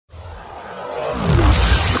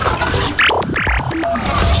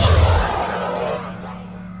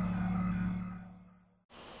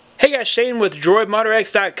guys, Shane with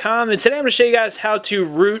DroidModderX.com, and today I'm going to show you guys how to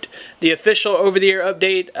root the official over-the-air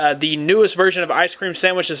update, the newest version of Ice Cream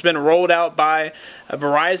Sandwich that's been rolled out by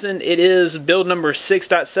Verizon. It is build number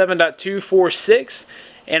 6.7.246,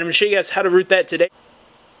 and I'm going to show you guys how to root that today.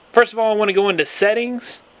 First of all, I want to go into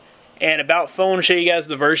Settings and About Phone, show you guys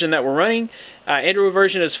the version that we're running. Android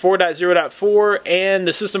version is 4.0.4, and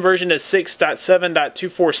the system version is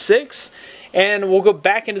 6.7.246. And we'll go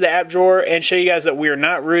back into the app drawer and show you guys that we are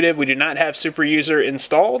not rooted. We do not have Super User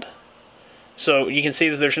installed. So you can see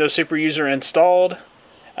that there's no Super User installed.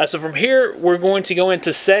 So from here, we're going to go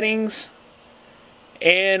into Settings,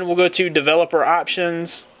 and we'll go to Developer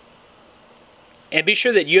Options. And be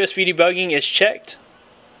sure that USB debugging is checked.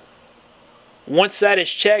 Once that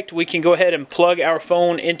is checked, we can go ahead and plug our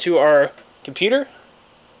phone into our computer.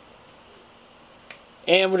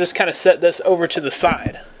 And we'll just kind of set this over to the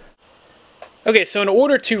side. Okay, so in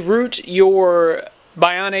order to root your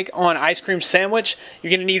Bionic on Ice Cream Sandwich,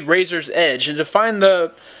 you're going to need Razrsedge. And to find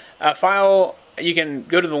the file, you can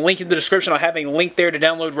go to the link in the description. I'll have a link there to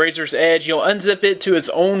download Razrsedge. You'll unzip it to its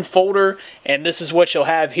own folder, and this is what you'll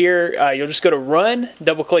have here. You'll just go to Run,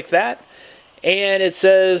 double-click that, and it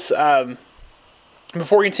says,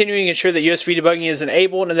 before continuing, ensure that USB debugging is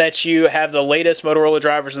enabled and that you have the latest Motorola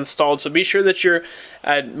drivers installed. So be sure that your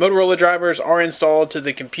Motorola drivers are installed to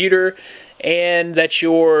the computer and that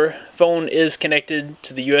your phone is connected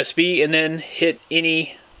to the USB, and then hit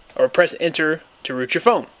any or press enter to root your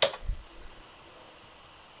phone.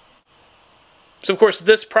 So of course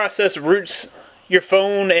this process roots your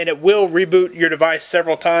phone, and it will reboot your device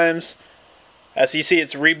several times. So you see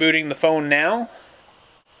it's rebooting the phone now.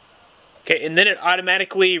 Okay, and then it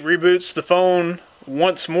automatically reboots the phone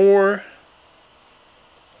once more.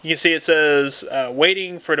 You can see it says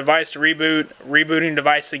waiting for device to reboot, rebooting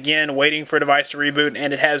device again, waiting for device to reboot,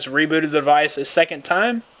 and it has rebooted the device a second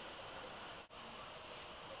time.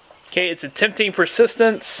 Okay, it's attempting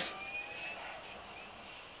persistence.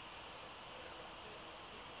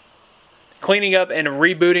 Cleaning up and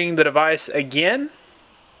rebooting the device again.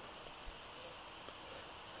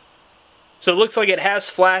 So it looks like it has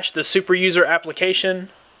flashed the Super User application.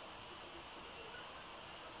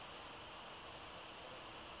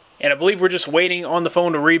 And I believe we're just waiting on the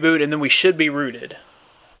phone to reboot, and then we should be rooted.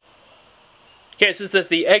 Okay, it says that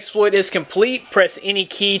the exploit is complete. Press any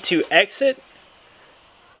key to exit.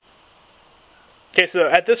 Okay, so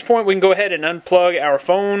at this point we can go ahead and unplug our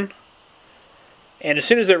phone. And as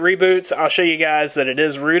soon as it reboots, I'll show you guys that it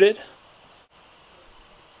is rooted.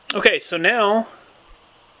 Okay, so now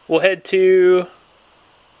we'll head to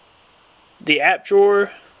the app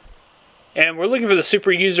drawer, and we're looking for the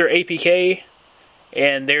Super User APK,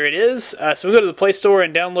 and there it is. So we go to the Play Store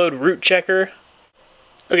and download Root Checker.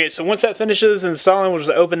 Okay, so once that finishes installing, we'll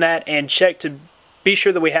just open that and check to be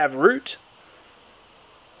sure that we have root.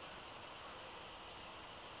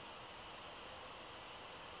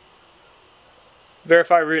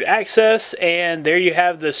 Verify root access, and there you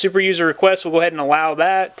have the Super User request. We'll go ahead and allow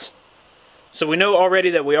that. So we know already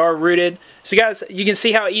that we are rooted. So guys, you can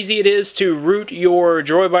see how easy it is to root your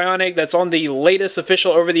Droid Bionic that's on the latest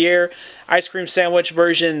official over-the-air Ice Cream Sandwich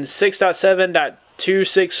version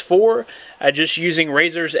 6.7.264. Just using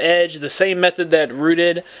Razrsedge, the same method that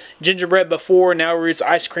rooted Gingerbread before, now roots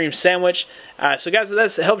Ice Cream Sandwich. So guys, if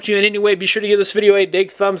that's helped you in any way, be sure to give this video a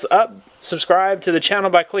big thumbs up. Subscribe to the channel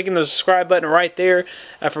by clicking the subscribe button right there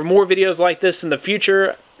for more videos like this in the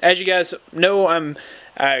future. As you guys know, I'm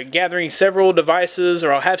gathering several devices,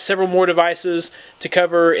 or I'll have several more devices to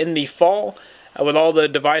cover in the fall with all the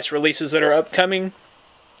device releases that are upcoming.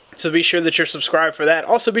 So be sure that you're subscribed for that.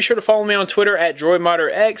 Also be sure to follow me on Twitter at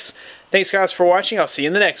DroidModderX. Thanks guys for watching. I'll see you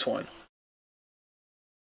in the next one.